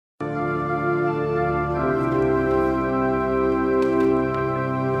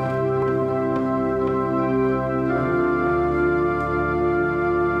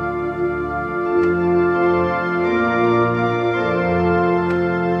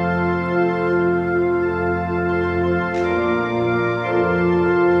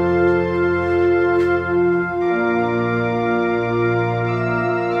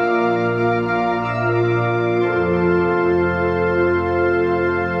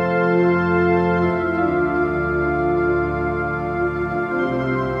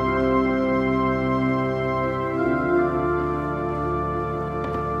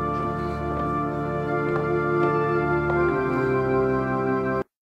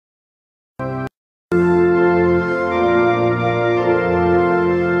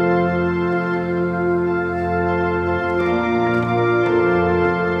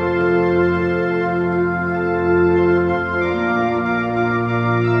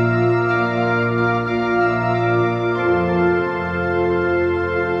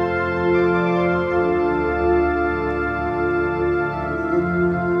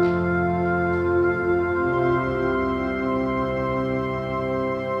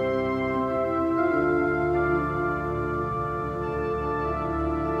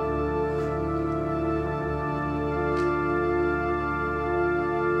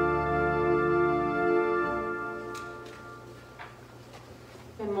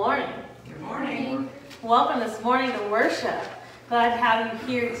Good morning. Good morning. Welcome this morning to worship. Glad to have you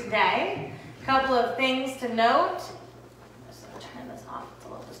here today. A couple of things to note. Just going to turn this off, it's a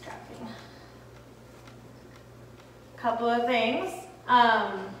little distracting. Couple of things.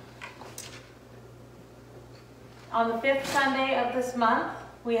 On the 5th Sunday of this month,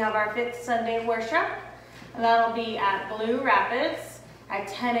 we have our 5th Sunday worship, and that'll be at Blue Rapids at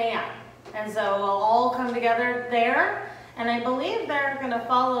 10 a.m. And so we'll all come together there. And I believe they're going to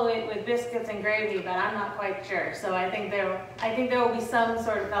follow it with biscuits and gravy, but I'm not quite sure. So I think there will be some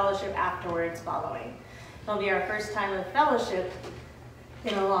sort of fellowship afterwards following. It'll be our first time of fellowship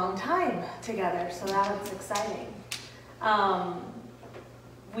in a long time together, so that's exciting.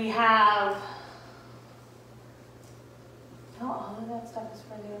 We have, all of that stuff is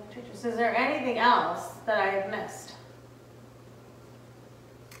for the other churches. Is there anything else that I have missed?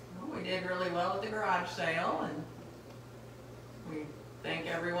 Well, we did really well at the garage sale, and we thank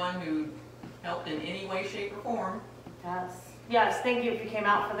everyone who helped in any way, shape, or form. Yes, thank you if you came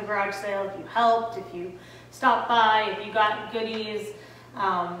out for the garage sale, if you helped, if you stopped by, if you got goodies.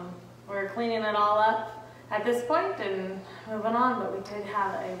 We're cleaning it all up at this point and moving on, but we did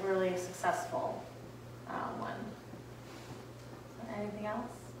have a really successful one. Anything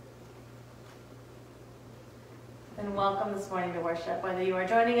else? And welcome this morning to worship. Whether you are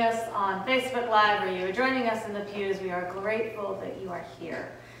joining us on Facebook Live or you are joining us in the pews, we are grateful that you are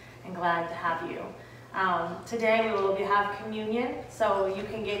here and glad to have you. Today we will have communion, so you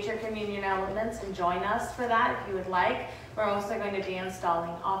can get your communion elements and join us for that if you would like. We're also going to be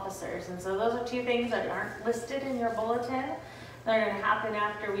installing officers, and so those are two things that aren't listed in your bulletin. They're going to happen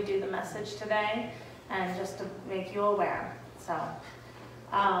after we do the message today, and just to make you aware. So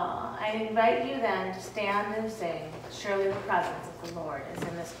I invite you then to stand and sing, "Surely the presence of the Lord is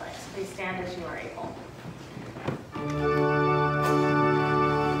in this place." Please stand as you are able.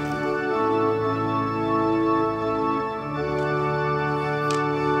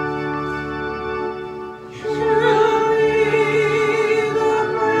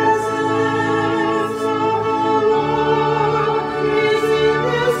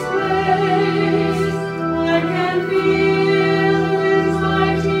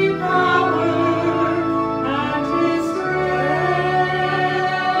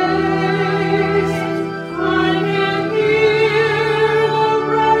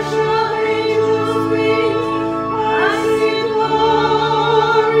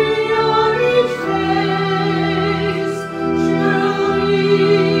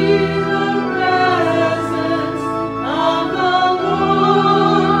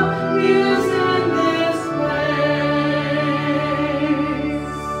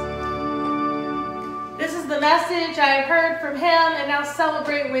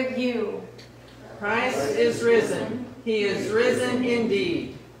 Celebrate with you. Christ is risen. He is risen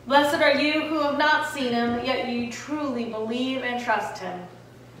indeed. Blessed are you who have not seen him, yet you truly believe and trust him.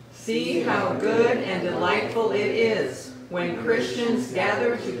 See how good and delightful it is when Christians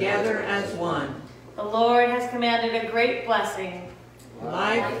gather together as one. The Lord has commanded a great blessing.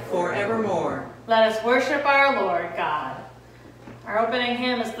 Life forevermore. Let us worship our Lord God. Our opening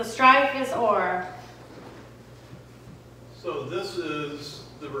hymn is "The Strife is O'er." So this is,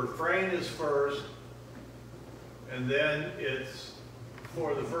 the refrain is first, and then it's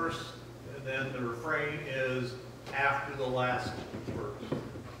for the first, and then the refrain is after the last verse.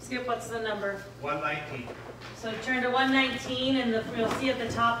 Skip, what's the number? 119. So turn to 119, and you'll see at the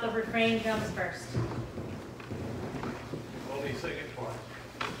top the refrain comes first. Only sing it twice.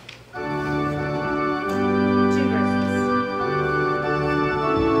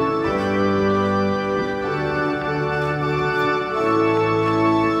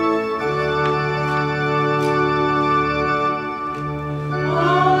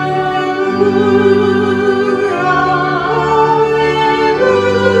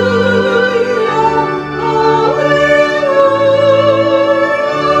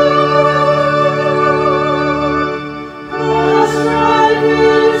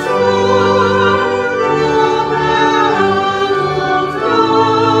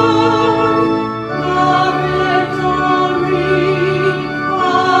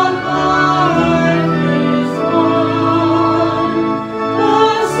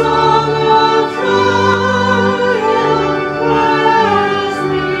 Song of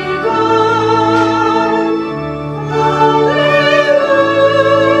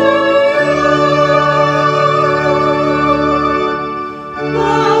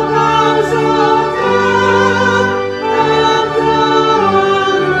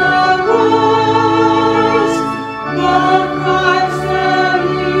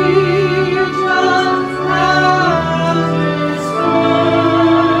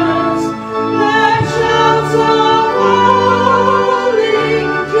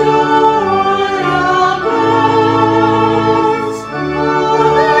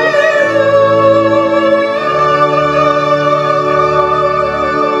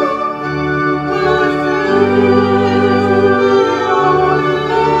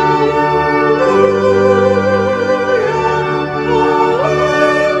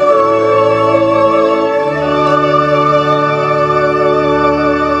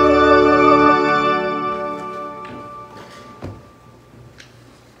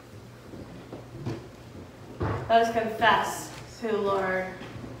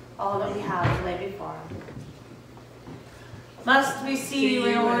Must we see you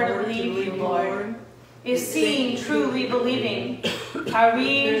in order to believe you, Lord? Is seeing truly believing? Are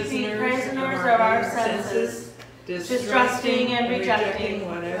we the prisoners of our senses, distrusting and rejecting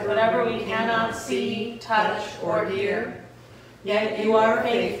whatever we cannot see, touch, or hear? Yet you are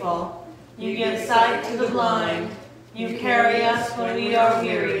faithful. You give sight to the blind. You carry us when we are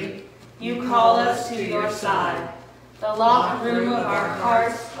weary. You call us to your side. The locked room of our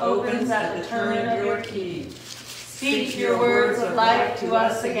hearts opens at the turn of your key. Speak your words of life to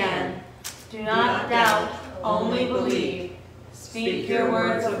us again. Do not doubt, only believe. Speak your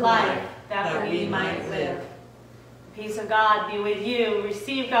words of life that we might live. The peace of God be with you.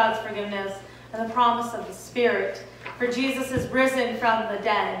 Receive God's forgiveness and the promise of the Spirit. For Jesus is risen from the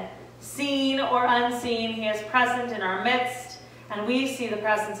dead. Seen or unseen, he is present in our midst, and we see the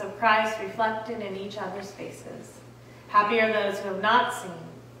presence of Christ reflected in each other's faces. Happy are those who have not seen,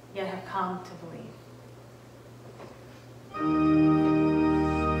 yet have come to believe.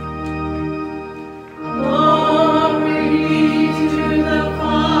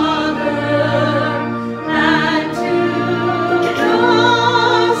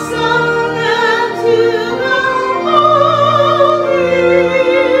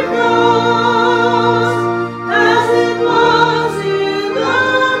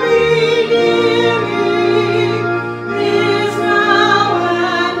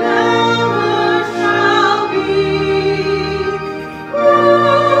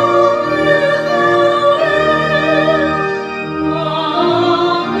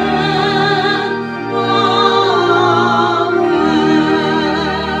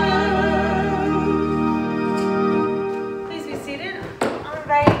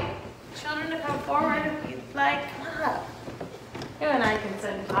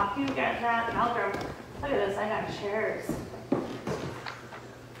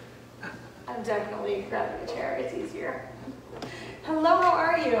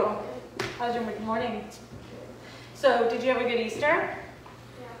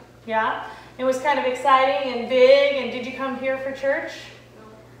 Yeah? It was kind of exciting and big, and did you come here for church?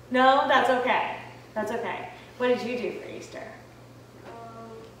 No? No? That's okay. That's okay. What did you do for Easter?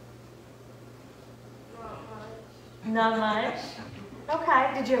 Not much. Not much?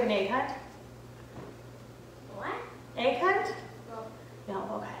 Okay. Did you have an egg hunt? What? Egg hunt? No.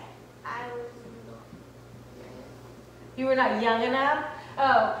 No, okay. I was You were not young enough?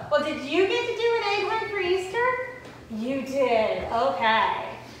 Oh, well, did you get to do an egg hunt for Easter? You did. Okay.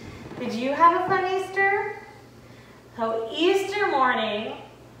 Did you have a fun Easter? So Easter morning,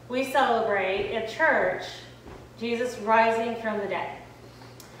 we celebrate at church Jesus rising from the dead.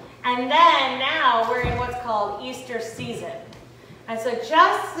 And then now we're in what's called Easter season. And so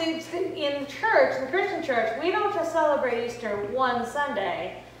just in church, the Christian church, we don't just celebrate Easter one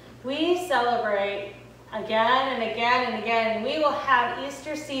Sunday. We celebrate again and again and again. And we will have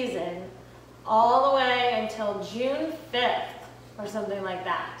Easter season all the way until June 5th or something like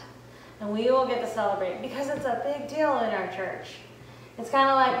that. And we will get to celebrate because it's a big deal in our church. It's kind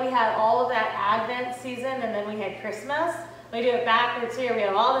of like we had all of that Advent season and then we had Christmas. We do it backwards here. We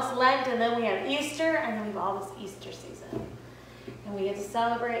have all this Lent and then we have Easter and then we have all this Easter season. And we get to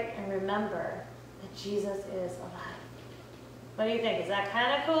celebrate and remember that Jesus is alive. What do you think? Is that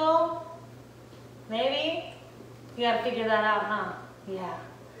kind of cool? Maybe? You got to figure that out, huh? Yeah.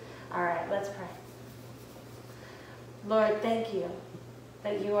 All right, let's pray. Lord, thank you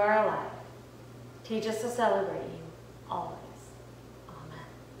that you are alive. Teach us to celebrate you always. Amen.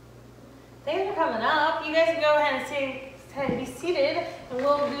 Thanks for coming up. You guys can go ahead and be seated, and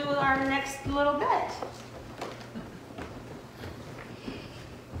we'll do our next little bit.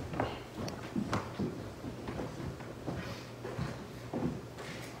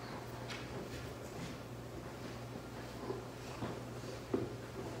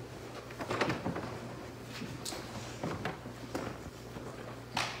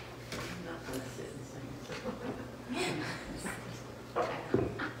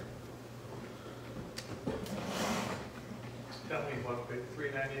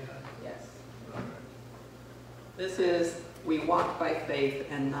 This is, we walk by faith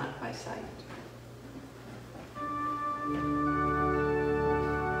and not by sight.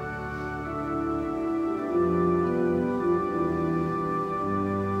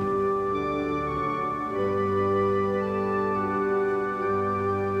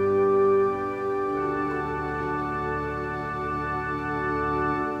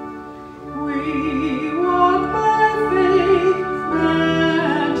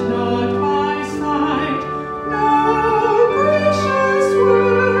 Gracious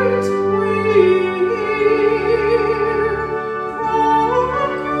words we hear.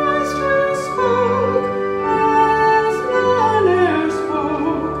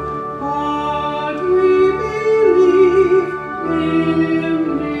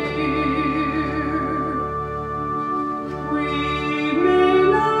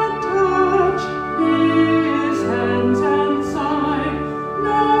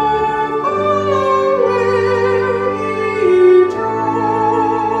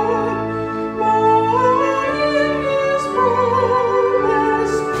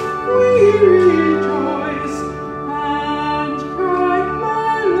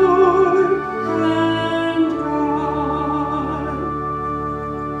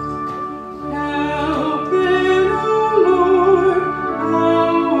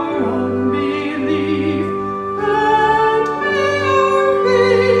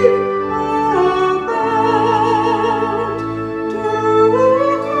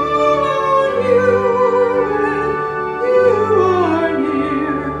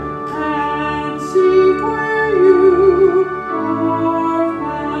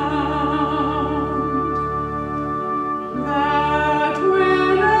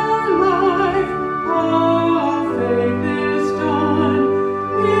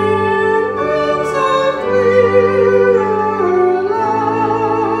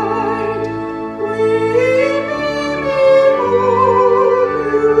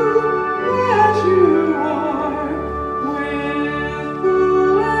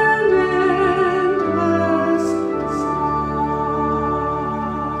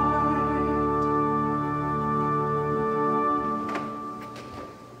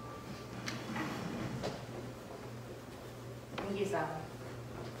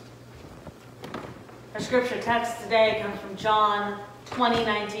 scripture text today comes from John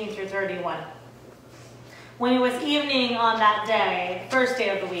 20:19 through 31. When it was evening on that day, the first day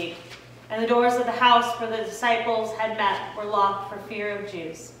of the week, and the doors of the house where the disciples had met were locked for fear of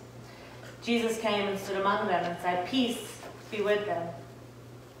Jews, Jesus came and stood among them and said, "Peace be with them."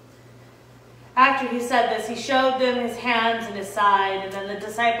 After he said this, he showed them his hands and his side, and then the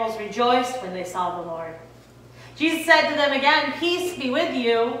disciples rejoiced when they saw the Lord. Jesus said to them again, "Peace be with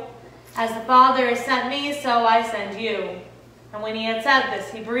you. As the Father has sent me, so I send you." And when he had said this,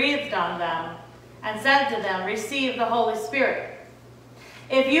 he breathed on them and said to them, "Receive the Holy Spirit.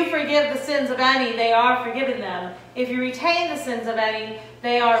 If you forgive the sins of any, they are forgiven them. If you retain the sins of any,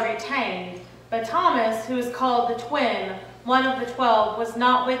 they are retained." But Thomas, who is called the twin, one of the 12, was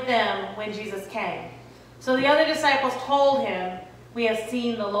not with them when Jesus came. So the other disciples told him, "We have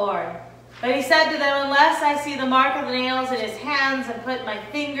seen the Lord." But he said to them, "Unless I see the mark of the nails in his hands and put my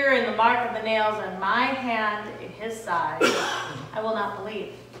finger in the mark of the nails and my hand in his side, I will not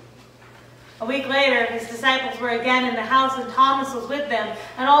believe." A week later, his disciples were again in the house, and Thomas was with them.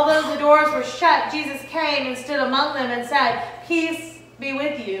 And although the doors were shut, Jesus came and stood among them and said, "Peace be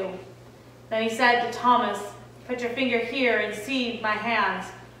with you." Then he said to Thomas, "Put your finger here and see my hands.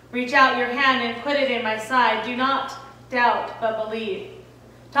 Reach out your hand and put it in my side. Do not doubt, but believe."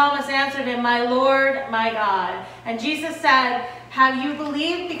 Thomas answered him, "My Lord, my God." And Jesus said, "Have you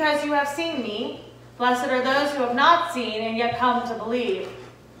believed because you have seen me? Blessed are those who have not seen and yet come to believe."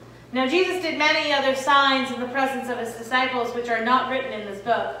 Now Jesus did many other signs in the presence of his disciples, which are not written in this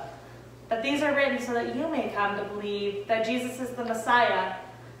book. But these are written so that you may come to believe that Jesus is the Messiah,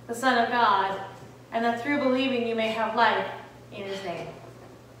 the Son of God, and that through believing you may have life in his name.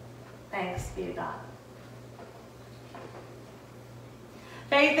 Thanks be to God.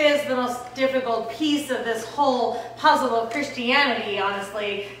 Faith is the most difficult piece of this whole puzzle of Christianity,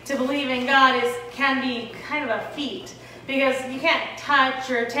 honestly. To believe in God can be kind of a feat, because you can't touch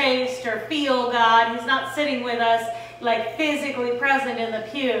or taste or feel God. He's not sitting with us, like physically present in the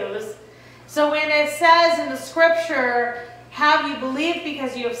pews. So when it says in the scripture, "Have you believed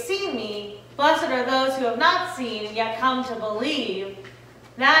because you have seen me? Blessed are those who have not seen and yet come to believe,"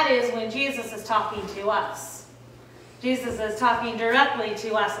 that is when Jesus is talking to us. Jesus is talking directly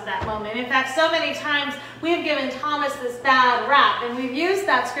to us at that moment. In fact, so many times we've given Thomas this bad rap, and we've used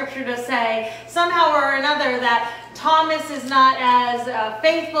that scripture to say somehow or another that Thomas is not as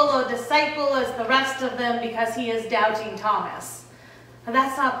faithful a disciple as the rest of them because he is doubting Thomas. But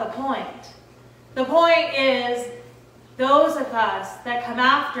that's not the point. The point is, those of us that come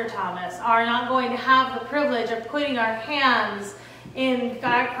after Thomas are not going to have the privilege of putting our hands in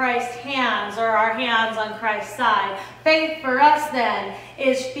Christ's hands or our hands on Christ's side. Faith for us then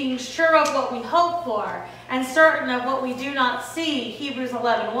is being sure of what we hope for and certain of what we do not see, Hebrews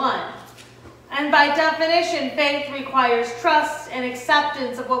 11:1. And by definition, faith requires trust and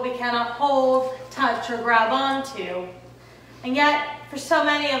acceptance of what we cannot hold, touch, or grab onto. And yet, for so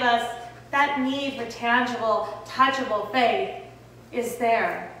many of us, that need for tangible, touchable faith is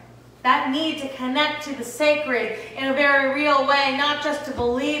there. That need to connect to the sacred in a very real way, not just to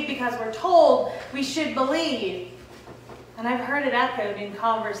believe because we're told we should believe. And I've heard it echoed in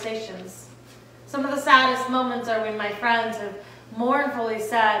conversations. Some of the saddest moments are when my friends have mournfully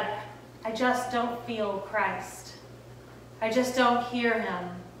said, "I just don't feel Christ. I just don't hear him.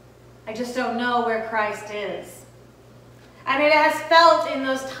 I just don't know where Christ is." And it has felt in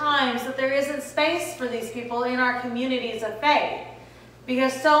those times that there isn't space for these people in our communities of faith.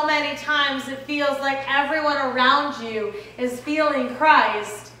 Because so many times it feels like everyone around you is feeling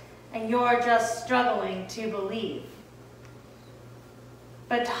Christ and you're just struggling to believe.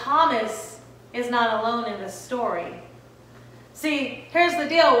 But Thomas is not alone in this story. See, here's the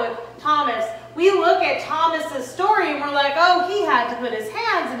deal with Thomas. We look at Thomas's story and we're like, oh, he had to put his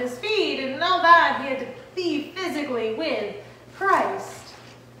hands in his feet and all that. He had to be physically with Christ.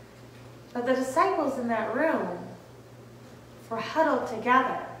 But the disciples in that room were huddled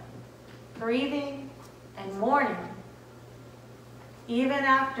together, grieving and mourning, even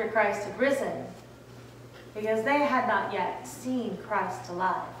after Christ had risen, because they had not yet seen Christ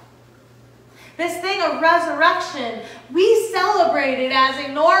alive. This thing of resurrection, we celebrate it as a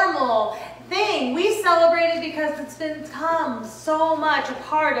normal thing. We celebrate it because it's become so much a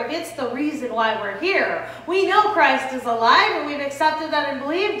part of, it's the reason why we're here. We know Christ is alive and we've accepted that and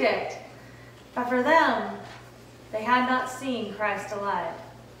believed it. But for them, they had not seen Christ alive,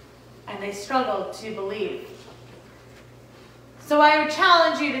 and they struggled to believe. So I would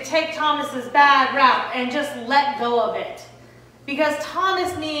challenge you to take Thomas's bad rap and just let go of it. Because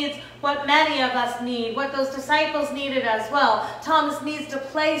Thomas needs what many of us need, what those disciples needed as well. Thomas needs to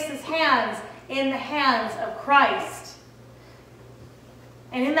place his hands in the hands of Christ.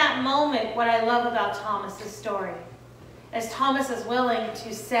 And in that moment, what I love about Thomas's story is Thomas is willing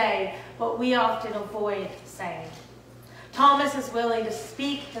to say what we often avoid saying. Thomas is willing to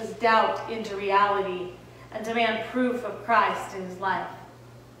speak his doubt into reality and demand proof of Christ in his life.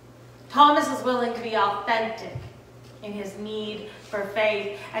 Thomas is willing to be authentic in his need for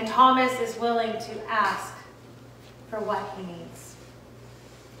faith, and Thomas is willing to ask for what he needs.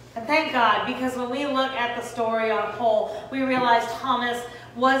 And thank God, because when we look at the story on a whole, we realize Thomas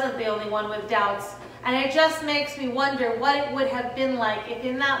wasn't the only one with doubts. And it just makes me wonder what it would have been like if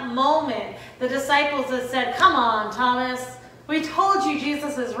in that moment the disciples had said, "Come on, Thomas, we told you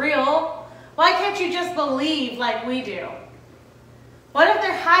Jesus is real. Why can't you just believe like we do?" What if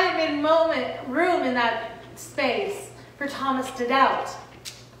there hadn't been room in that space for Thomas to doubt?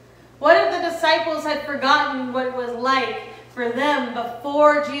 What if the disciples had forgotten what it was like for them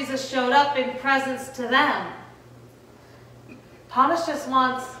before Jesus showed up in presence to them? Thomas just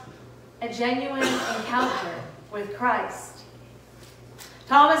wants a genuine encounter with Christ.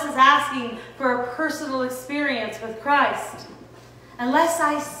 Thomas is asking for a personal experience with Christ. Unless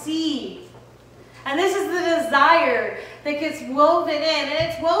I see. And this is the desire that gets woven in. And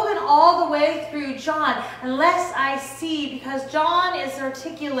it's woven all the way through John. Unless I see. Because John is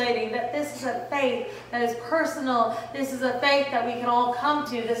articulating that this is a faith that is personal. This is a faith that we can all come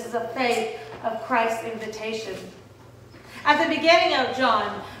to. This is a faith of Christ's invitation. At the beginning of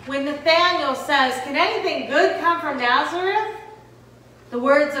John, when Nathanael says, "Can anything good come from Nazareth?" the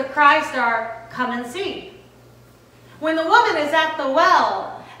words of Christ are, "Come and see." When the woman is at the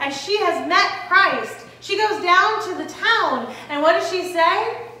well and she has met Christ, she goes down to the town, and what does she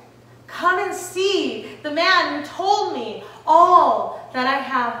say? "Come and see the man who told me all that I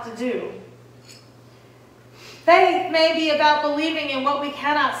have to do." Faith may be about believing in what we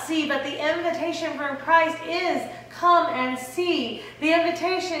cannot see, but the invitation from Christ is, "Come and see." The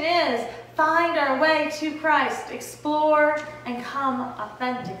invitation is, find our way to Christ, explore, and come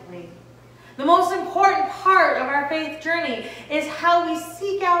authentically. The most important part of our faith journey is how we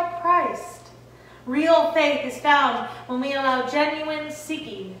seek out Christ. Real faith is found when we allow genuine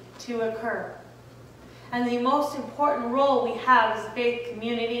seeking to occur. And the most important role we have as a faith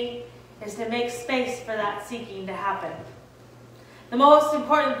community is to make space for that seeking to happen. The most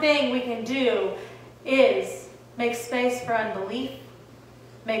important thing we can do is make space for unbelief,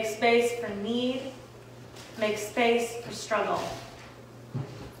 make space for need, make space for struggle.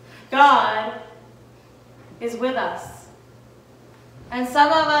 God is with us. And some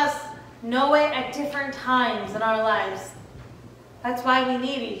of us know it at different times in our lives. That's why we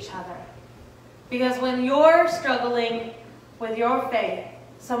need each other. Because when you're struggling with your faith,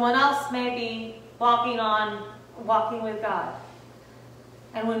 someone else may be walking with God.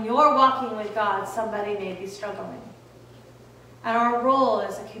 And when you're walking with God, somebody may be struggling. And our role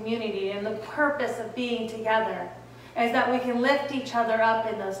as a community and the purpose of being together is that we can lift each other up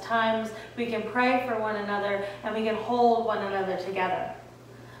in those times. We can pray for one another, and we can hold one another together.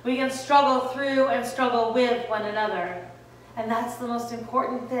 We can struggle through and struggle with one another. And that's the most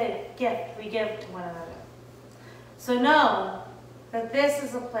important gift we give to one another. So know that this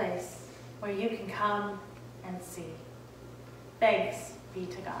is a place where you can come and see. Thanks be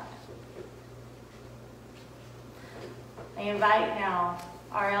to God. I invite now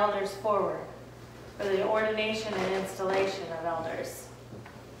our elders forward for the ordination and installation of elders.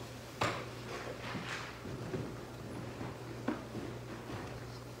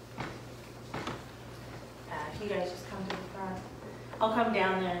 If you guys just come to the front. I'll come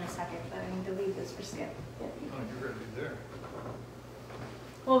down there in a second, but I need to leave this for Skip. Oh, you're ready there.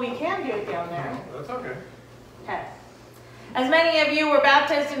 Well, we can do it down there. That's okay. Okay. As many of you were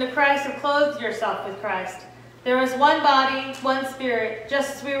baptized into Christ and clothed yourself with Christ. There is one body, one spirit,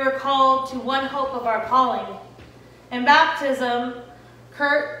 just as we were called to one hope of our calling. In baptism,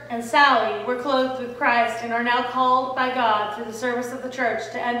 Kurt and Sally were clothed with Christ and are now called by God through the service of the church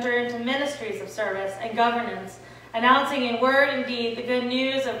to enter into ministries of service and governance, announcing in word and deed the good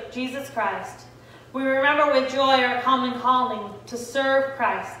news of Jesus Christ. We remember with joy our common calling to serve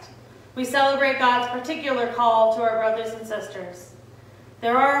Christ. We celebrate God's particular call to our brothers and sisters.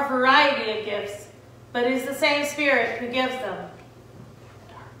 There are a variety of gifts, but it is the same Spirit who gives them.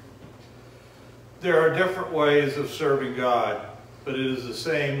 There are different ways of serving God, but it is the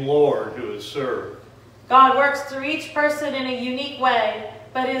same Lord who is served. God works through each person in a unique way,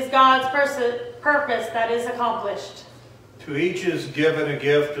 but it is God's purpose that is accomplished. To each is given a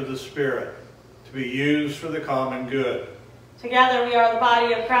gift of the Spirit to be used for the common good. Together we are the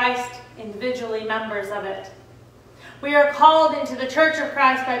body of Christ, individually members of it. We are called into the Church of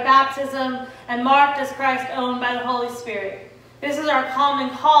Christ by baptism and marked as Christ owned by the Holy Spirit. This is our common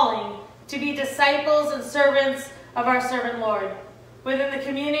calling, to be disciples and servants of our servant Lord. Within the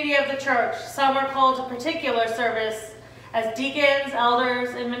community of the church, some are called to particular service as deacons, elders,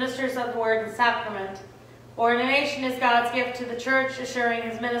 and ministers of the word and sacrament. Ordination is God's gift to the church, assuring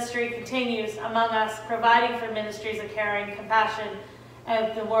his ministry continues among us, providing for ministries of caring, compassion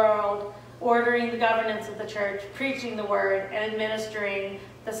of the world, ordering the governance of the church, preaching the word, and administering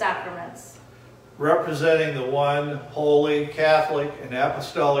the sacraments. Representing the one holy, Catholic, and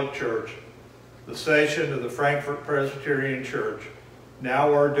Apostolic Church, the station of the Frankfurt Presbyterian Church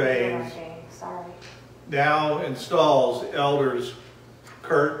now ordains, now installs elders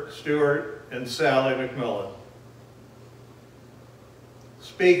Kurt Stewart and Sally McMillan.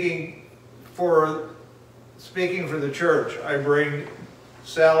 Speaking for the church, I bring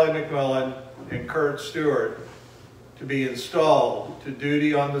Sally McMillan and Kurt Stewart to be installed to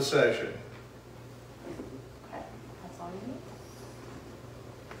duty on the session. Okay, that's all you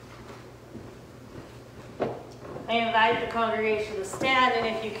need. I invite the congregation to stand, and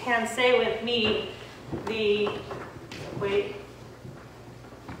if you can, say with me wait.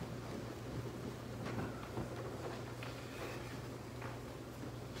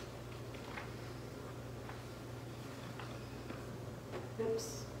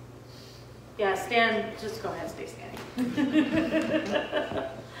 Oops. Yeah, stand, just go ahead and stay standing.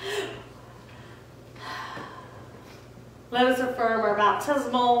 Let us affirm our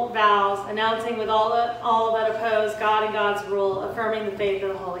baptismal vows, announcing with all that oppose God and God's rule, affirming the faith of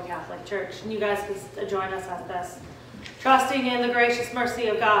the Holy Catholic Church. And you guys can join us at this. Trusting in the gracious mercy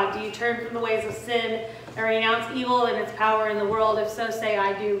of God, do you turn from the ways of sin and renounce evil and its power in the world? If so, say,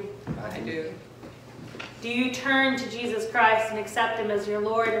 I do. I do. Do you turn to Jesus Christ and accept him as your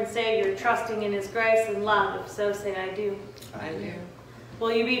Lord and Savior, trusting in his grace and love? If so, say, I do. I do.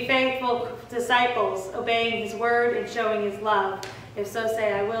 Will you be faithful disciples, obeying his word and showing his love? If so,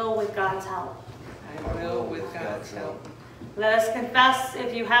 say, I will, with God's help. I will, with God's help. Let us confess.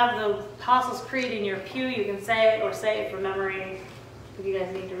 If you have the Apostles' Creed in your pew, you can say it or say it from memory if you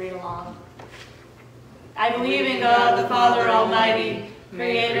guys need to read along. I believe in God, the Father Almighty,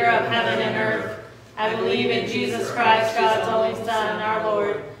 creator of heaven and earth. I believe in Jesus Christ, God's only Son, our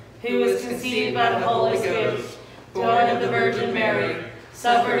Lord, who was conceived by the Holy Spirit, born of the Virgin Mary,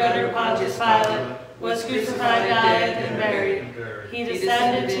 suffered under Pontius Pilate, was crucified, died, and buried. He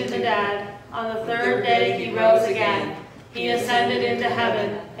descended to the dead. On the third day he rose again. He ascended into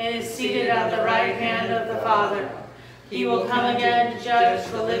heaven and is seated at the right hand of the Father. He will come again to judge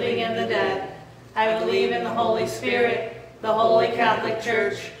the living and the dead. I believe in the Holy Spirit, the Holy Catholic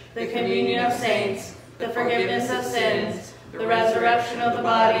Church, the communion of saints, the forgiveness of sins, the resurrection of the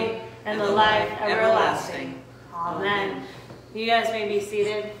body, and the life everlasting. Amen. You guys may be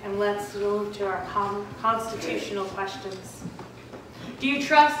seated, and let's move to our constitutional questions. Do you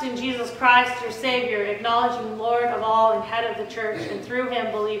trust in Jesus Christ, your Savior, acknowledging Lord of all and head of the church, and through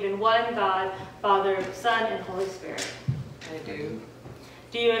him believe in one God, Father, Son, and Holy Spirit? I do.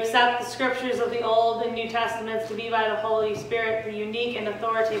 Do you accept the scriptures of the Old and New Testaments to be by the Holy Spirit the unique and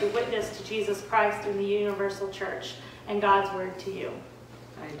authoritative witness to Jesus Christ in the universal church and God's word to you?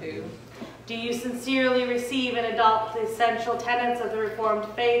 I do. Do you sincerely receive and adopt the essential tenets of the Reformed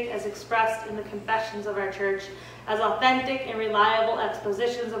faith as expressed in the confessions of our church as authentic and reliable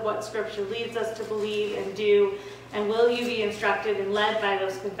expositions of what Scripture leads us to believe and do? And will you be instructed and led by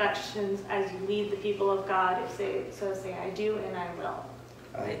those confessions as you lead the people of God? If so, say, I do and I will.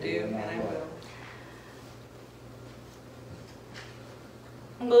 I do and I will.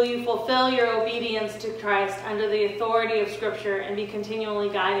 Will you fulfill your obedience to Christ under the authority of Scripture and be continually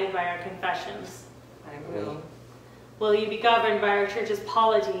guided by our confessions? I will. Will you be governed by our church's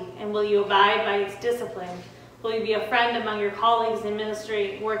polity, and will you abide by its discipline? Will you be a friend among your colleagues in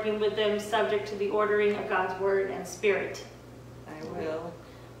ministry, working with them subject to the ordering of God's word and spirit? I will.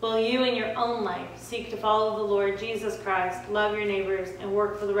 Will you in your own life seek to follow the Lord Jesus Christ, love your neighbors, and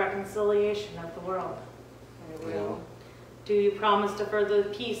work for the reconciliation of the world? I will. Do you promise to further the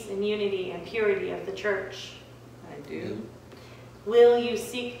peace and unity and purity of the church? I do. Will you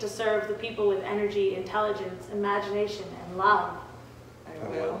seek to serve the people with energy, intelligence, imagination, and love? I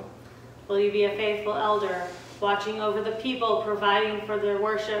will. Will you be a faithful elder, watching over the people, providing for their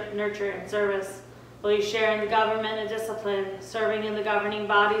worship, nurture, and service? Will you share in the government and discipline, serving in the governing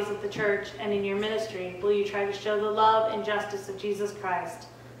bodies of the church and in your ministry? Will you try to show the love and justice of Jesus Christ?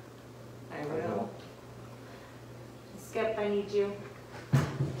 I will. Skip, I need you.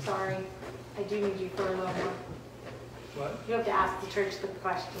 Sorry, I do need you for a little more. What? You have to ask the church the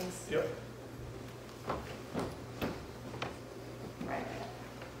questions. Yep.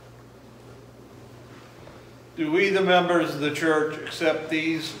 Do we, the members of the church, accept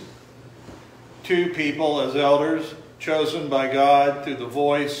these two people as elders, chosen by God through the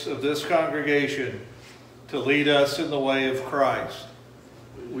voice of this congregation to lead us in the way of Christ?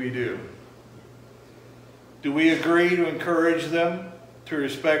 We do. Do we agree to encourage them, to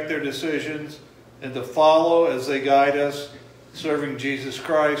respect their decisions, and to follow as they guide us, serving Jesus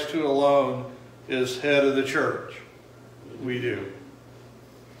Christ, who alone is head of the church? We do.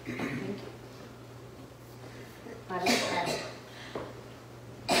 Let us pray.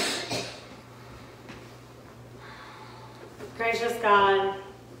 Gracious God,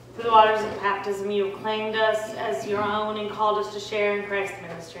 through the waters of baptism, you have claimed us as your own and called us to share in Christ's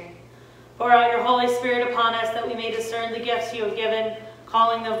ministry. Pour out your Holy Spirit upon us that we may discern the gifts you have given,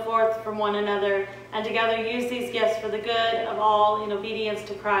 calling them forth from one another, and together use these gifts for the good of all in obedience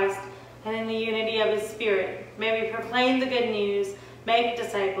to Christ and in the unity of his Spirit. May we proclaim the good news, make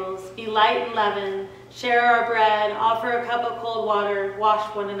disciples, be light and leaven, share our bread, offer a cup of cold water,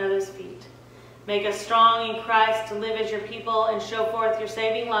 wash one another's feet. Make us strong in Christ to live as your people and show forth your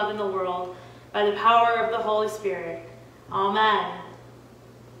saving love in the world by the power of the Holy Spirit. Amen.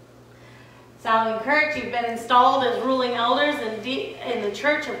 Sally and Kurt, you've been installed as ruling elders in the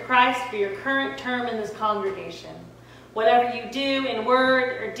Church of Christ for your current term in this congregation. Whatever you do in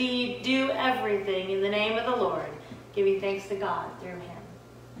word or deed, do everything in the name of the Lord, giving thanks to God through him.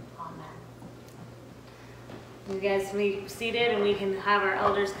 Amen. You guys can be seated and we can have our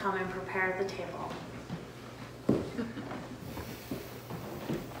elders come and prepare the table.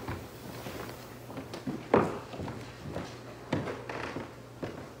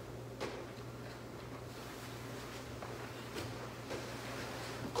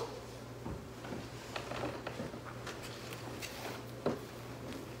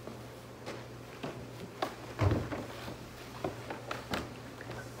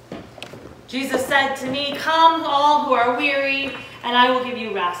 Jesus said to me, "Come, all who are weary, and I will give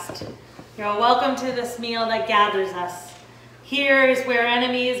you rest." You are welcome to this meal that gathers us. Here is where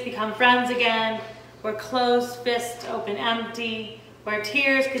enemies become friends again, where closed fists open empty, where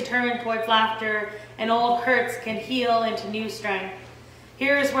tears can turn towards laughter, and old hurts can heal into new strength.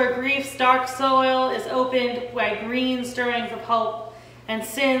 Here is where grief's dark soil is opened by green stirrings of hope, and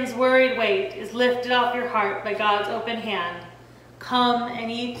sin's worried weight is lifted off your heart by God's open hand. Come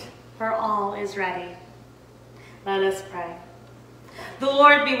and eat, for all is ready. Let us pray. The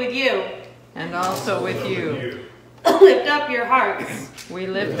Lord be with you. And also with you. Lift up your hearts. We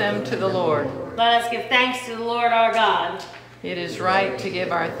lift them to the Lord. Let us give thanks to the Lord our God. It is right to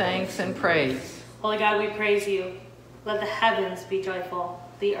give our thanks and praise. Holy God, we praise you. Let the heavens be joyful,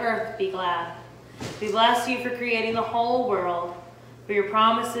 the earth be glad. We bless you for creating the whole world, for your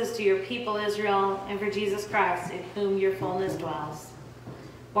promises to your people Israel, and for Jesus Christ, in whom your fullness dwells.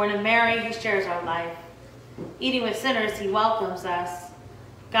 Born of Mary, he shares our life. Eating with sinners, he welcomes us.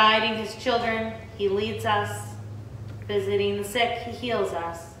 Guiding his children, he leads us. Visiting the sick, he heals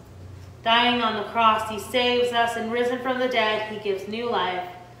us. Dying on the cross, he saves us, and risen from the dead, he gives new life.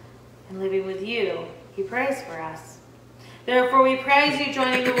 And living with you, he prays for us. Therefore we praise you,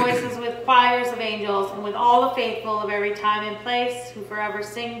 joining the voices with choirs of angels and with all the faithful of every time and place who forever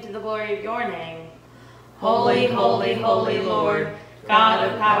sing to the glory of your name. Holy, holy, holy Lord, God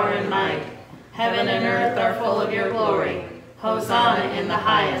of power and might, heaven and earth are full of your glory. Hosanna in the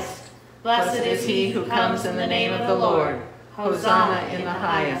highest. Blessed is he who comes in the name of the Lord. Hosanna in the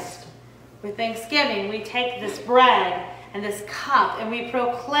highest. With thanksgiving, we take this bread and this cup, and we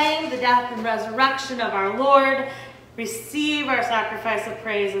proclaim the death and resurrection of our Lord. Receive our sacrifice of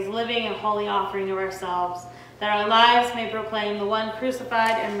praise as living and holy offering of ourselves, that our lives may proclaim the one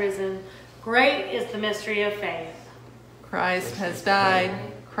crucified and risen. Great is the mystery of faith. Christ has died.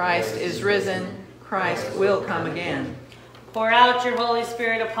 Christ is risen. Christ will come again. Pour out your Holy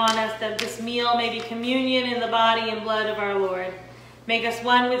Spirit upon us, that this meal may be communion in the body and blood of our Lord. Make us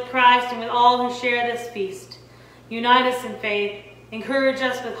one with Christ and with all who share this feast. Unite us in faith. Encourage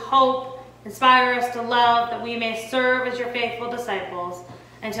us with hope. Inspire us to love, that we may serve as your faithful disciples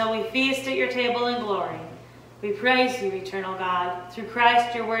until we feast at your table in glory. We praise you, eternal God, through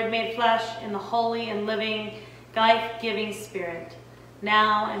Christ, your word made flesh, in the holy and living, life-giving Spirit,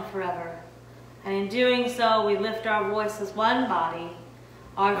 now and forever. And in doing so, we lift our voice as one body.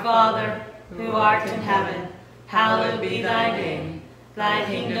 Our Father, who art in heaven, hallowed be thy name. Thy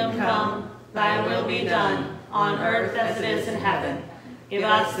kingdom come, thy will be done, on earth as it is in heaven. Give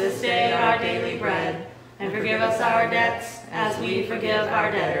us this day our daily bread, and forgive us our debts as we forgive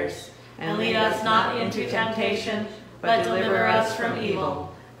our debtors. And lead us not into temptation, but deliver us from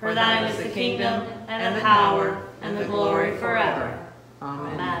evil. For thine is the kingdom, and the power, and the glory forever.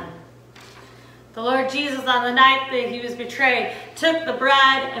 Amen. Amen. The Lord Jesus, on the night that he was betrayed, took the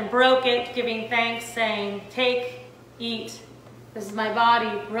bread and broke it, giving thanks, saying, "Take, eat. This is my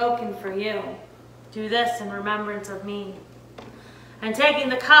body broken for you. Do this in remembrance of me." And taking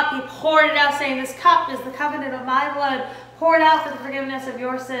the cup, he poured it out, saying, "This cup is the covenant of my blood, poured out for the forgiveness of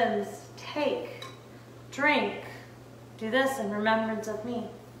your sins. Take, drink. Do this in remembrance of me."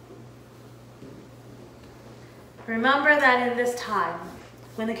 Remember that in this time,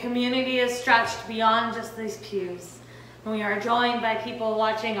 when the community is stretched beyond just these pews, when we are joined by people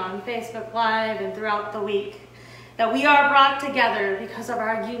watching on Facebook Live and throughout the week, that we are brought together because of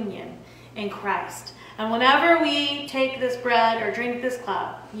our union in Christ. And whenever we take this bread or drink this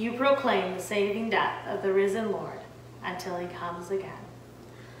cup, you proclaim the saving death of the risen Lord until he comes again.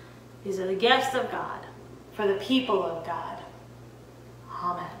 These are the gifts of God for the people of God.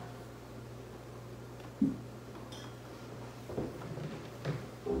 Amen.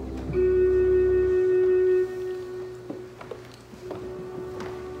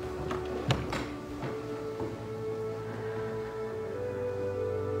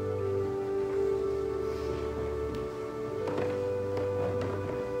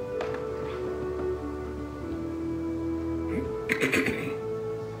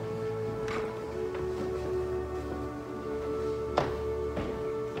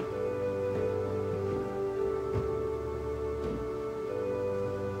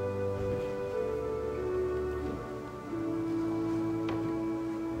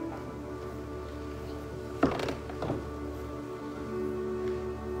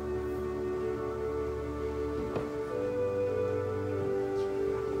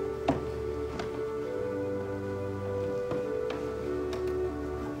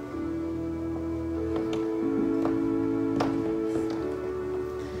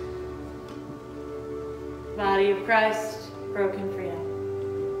 Body of Christ, broken for you.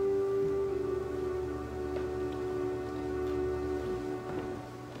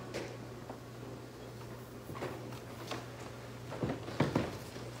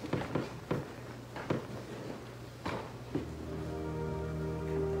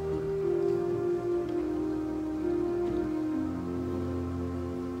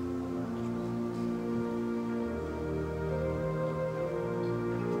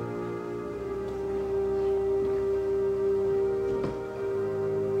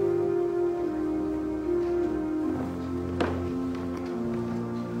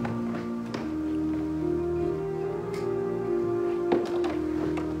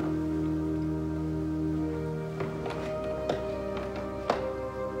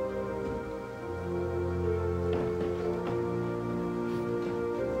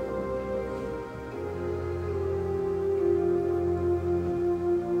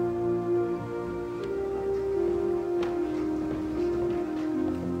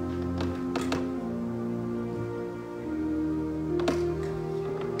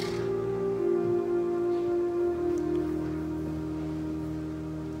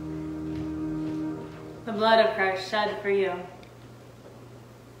 The blood of Christ shed for you.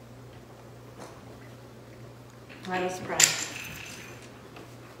 Let us pray.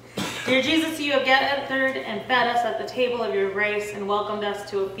 Dear Jesus, you have gathered and fed us at the table of your grace and welcomed us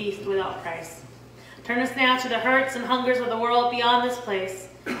to a feast without price. Turn us now to the hurts and hungers of the world beyond this place,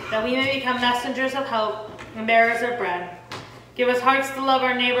 that we may become messengers of hope and bearers of bread. Give us hearts to love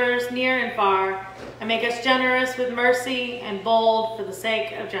our neighbors near and far, and make us generous with mercy and bold for the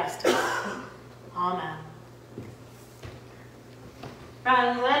sake of justice. Amen.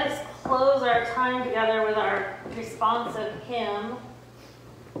 Friends, let us close our time together with our responsive hymn.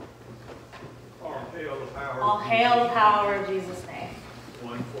 All hail the power. All hail the power of Jesus' name.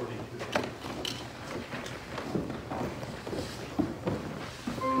 142.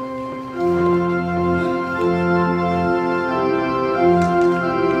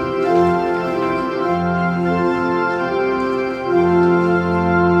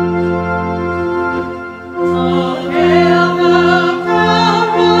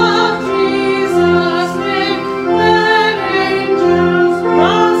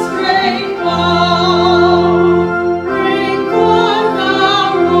 Bring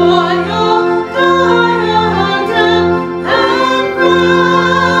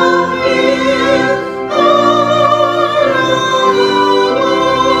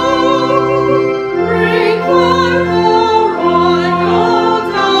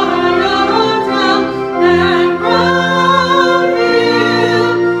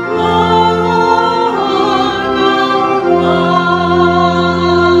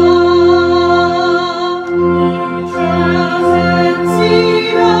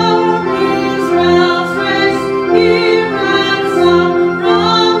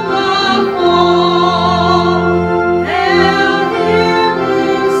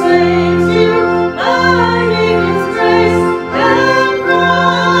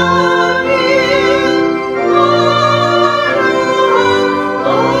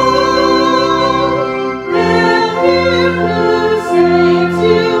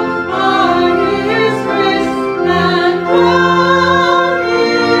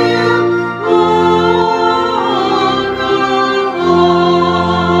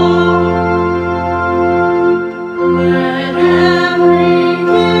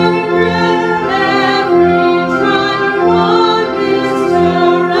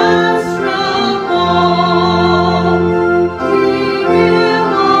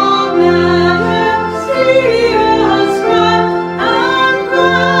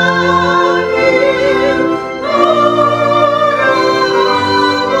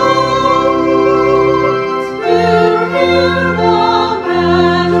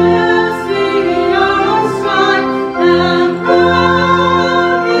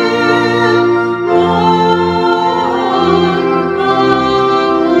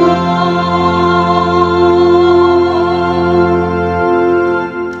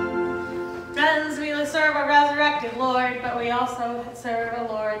serve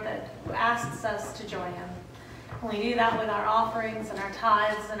a Lord who asks us to join him. And we do that with our offerings and our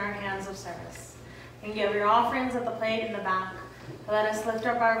tithes and our hands of service. You can give your offerings at the plate in the back. Let us lift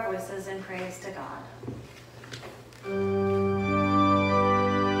up our voices in praise to God.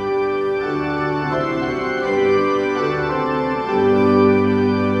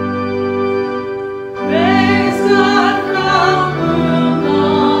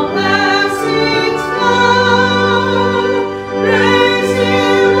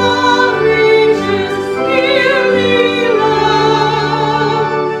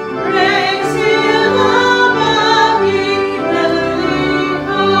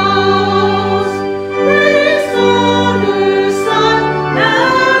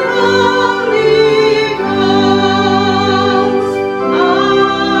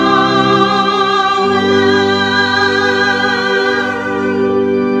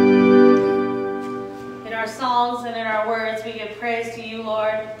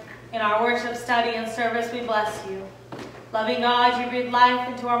 Loving God, you breathe life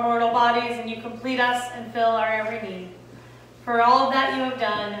into our mortal bodies and you complete us and fill our every need. For all that you have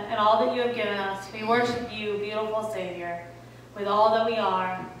done and all that you have given us, we worship you, beautiful Savior. With all that we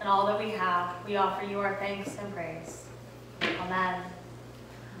are and all that we have, we offer you our thanks and praise. Amen.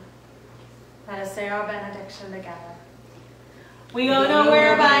 Let us say our benediction together. We go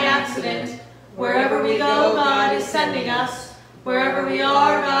nowhere by accident. Wherever we go, God is sending us. Wherever we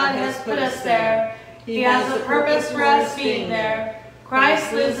are, God has put us there. He has a purpose for us being there.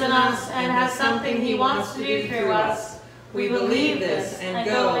 Christ lives in us and has something he wants to do through us. We believe this and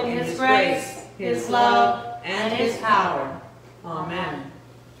go in his grace, his love, and his power. Amen.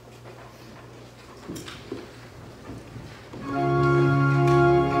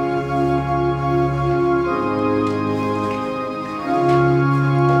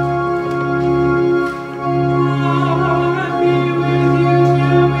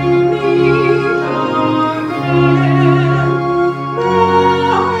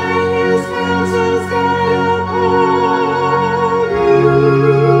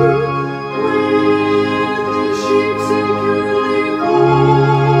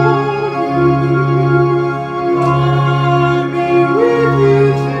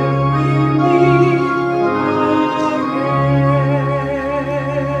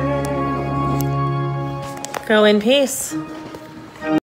 Go in peace.